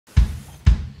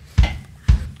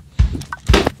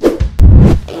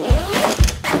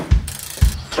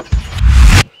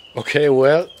Okay,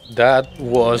 well, that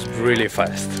was really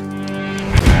fast.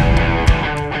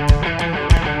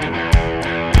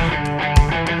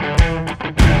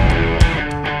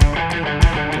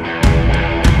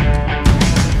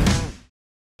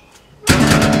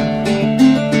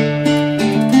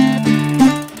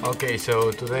 Okay,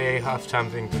 so today I have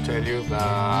something to tell you,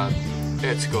 but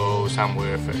let's go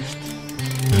somewhere first.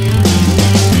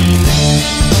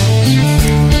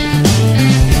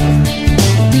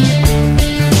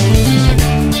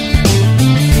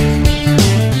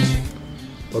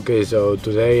 Okay, so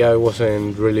today I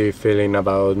wasn't really feeling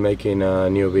about making a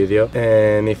new video,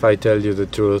 and if I tell you the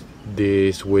truth,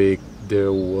 this week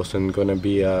there wasn't gonna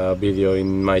be a video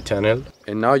in my channel.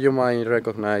 And now you might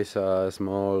recognize a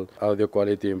small audio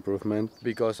quality improvement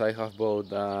because I have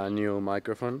bought a new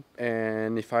microphone,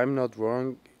 and if I'm not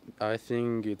wrong, I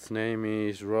think its name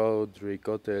is Rode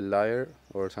Ricote Lyre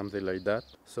or something like that.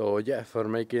 So yeah, for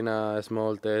making a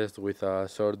small test with a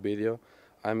short video,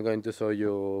 I'm going to show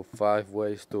you 5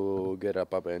 ways to get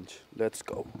up a bench. Let's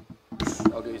go.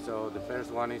 Okay, so the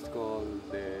first one is called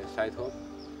the side hop.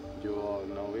 You all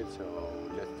know it, so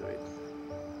let's do it.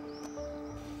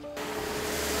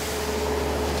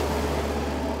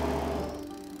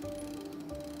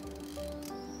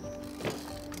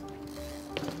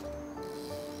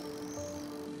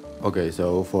 Okay,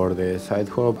 so for the side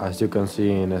hop, as you can see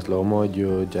in slow-mo,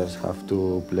 you just have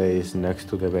to place next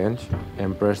to the bench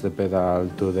and press the pedal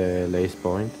to the lace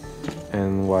point.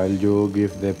 And while you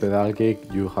give the pedal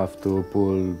kick, you have to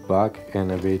pull back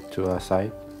and a bit to a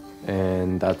side.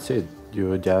 And that's it.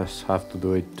 You just have to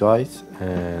do it twice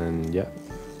and yeah,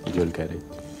 you'll get it.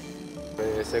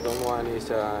 The second one is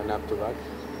an up to back.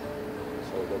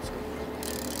 So let's go.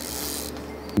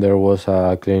 There was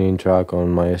a cleaning truck on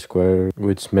my square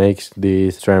which makes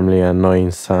this extremely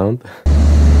annoying sound.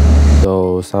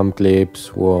 So some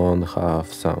clips won't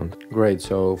have sound. Great,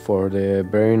 so for the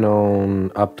very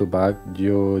known up to back,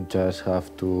 you just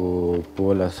have to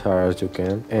pull as hard as you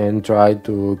can and try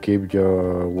to keep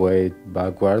your weight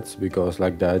backwards, because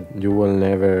like that you will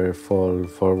never fall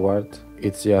forward.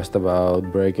 It's just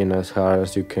about braking as hard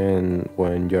as you can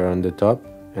when you're on the top,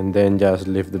 and then just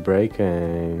lift the brake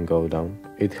and go down.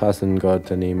 It hasn't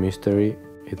got any mystery.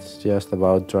 It's just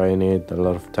about trying it a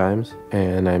lot of times,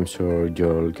 and I'm sure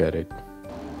you'll get it.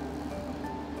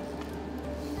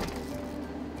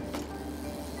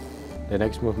 The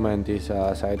next movement is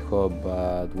a side hop,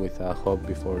 but with a hop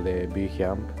before the big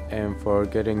jump. And for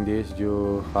getting this,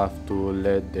 you have to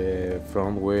let the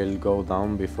front wheel go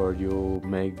down before you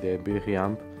make the big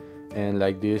jump. And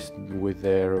like this, with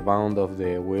the rebound of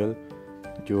the wheel,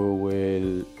 you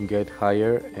will get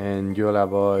higher and you'll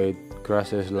avoid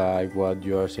crashes like what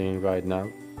you are seeing right now.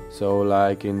 So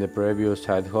like in the previous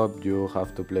side hop, you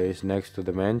have to place next to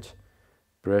the bench,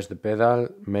 press the pedal,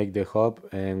 make the hop,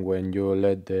 and when you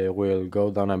let the wheel go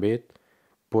down a bit,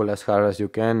 pull as hard as you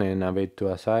can and a bit to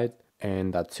a side,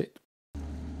 and that's it.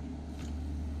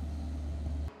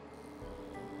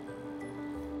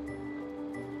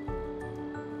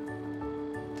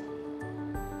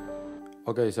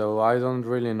 Okay, so I don't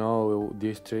really know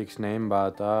this trick's name,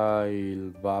 but I'll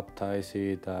baptize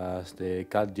it as the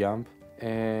cat jump,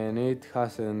 and it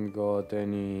hasn't got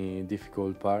any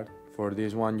difficult part. For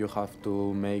this one you have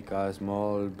to make a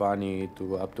small bunny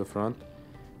to up to front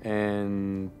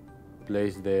and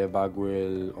place the back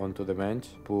wheel onto the bench,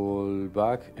 pull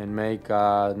back and make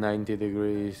a 90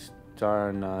 degrees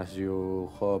turn as you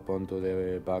hop onto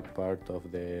the back part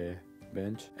of the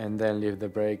bench, and then lift the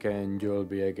brake and you'll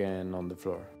be again on the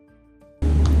floor.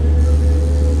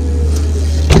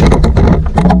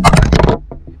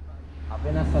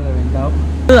 Apenas sale reventado.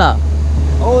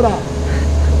 ¡Ahora!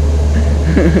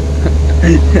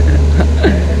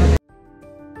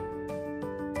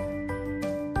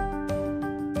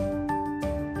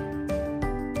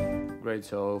 Great,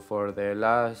 so for the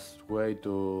last way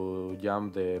to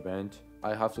jump the bench,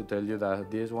 I have to tell you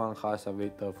that this one has a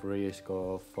bit of risk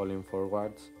of falling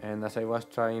forwards, and as I was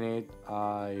trying it,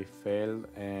 I failed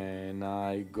and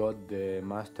I got the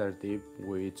master tip,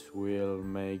 which will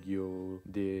make you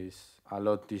this a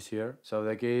lot easier. So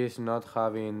the key is not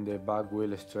having the back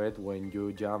wheel straight when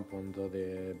you jump onto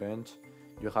the bench.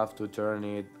 You have to turn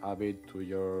it a bit to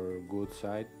your good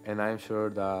side, and I'm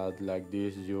sure that like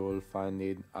this you'll find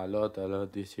it a lot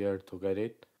easier to get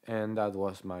it. And that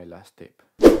was my last tip.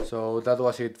 So that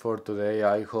was it for today.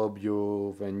 I hope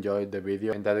you've enjoyed the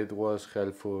video and that it was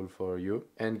helpful for you.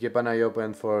 And keep an eye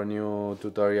open for new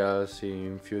tutorials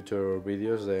in future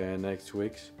videos the next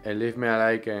weeks. And leave me a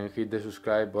like and hit the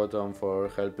subscribe button for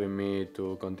helping me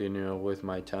to continue with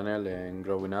my channel and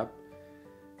growing up.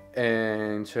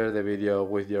 And share the video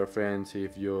with your friends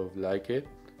if you like it.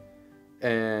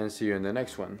 And see you in the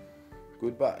next one.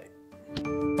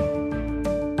 Goodbye.